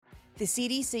The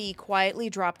CDC quietly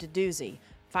dropped a doozy.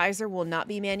 Pfizer will not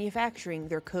be manufacturing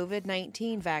their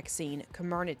COVID-19 vaccine,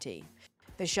 Comirnaty.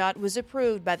 The shot was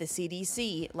approved by the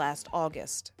CDC last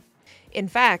August. In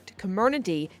fact,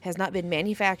 Comirnaty has not been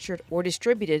manufactured or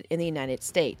distributed in the United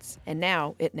States, and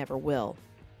now it never will.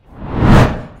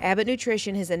 Abbott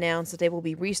Nutrition has announced that they will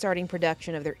be restarting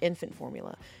production of their infant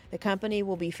formula. The company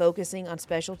will be focusing on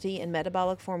specialty and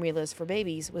metabolic formulas for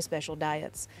babies with special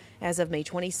diets. As of May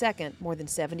 22nd, more than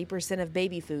 70% of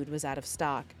baby food was out of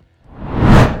stock.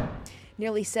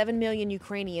 Nearly 7 million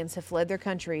Ukrainians have fled their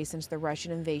country since the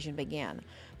Russian invasion began.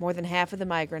 More than half of the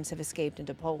migrants have escaped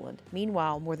into Poland.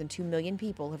 Meanwhile, more than 2 million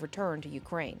people have returned to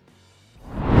Ukraine.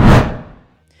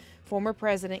 Former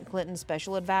President Clinton's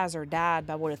special advisor died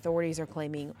by what authorities are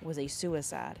claiming was a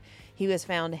suicide. He was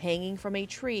found hanging from a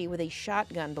tree with a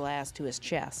shotgun blast to his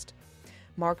chest.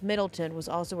 Mark Middleton was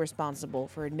also responsible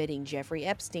for admitting Jeffrey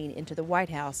Epstein into the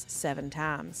White House 7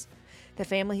 times. The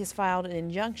family has filed an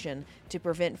injunction to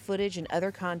prevent footage and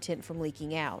other content from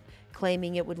leaking out,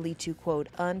 claiming it would lead to, quote,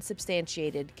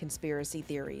 unsubstantiated conspiracy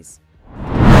theories.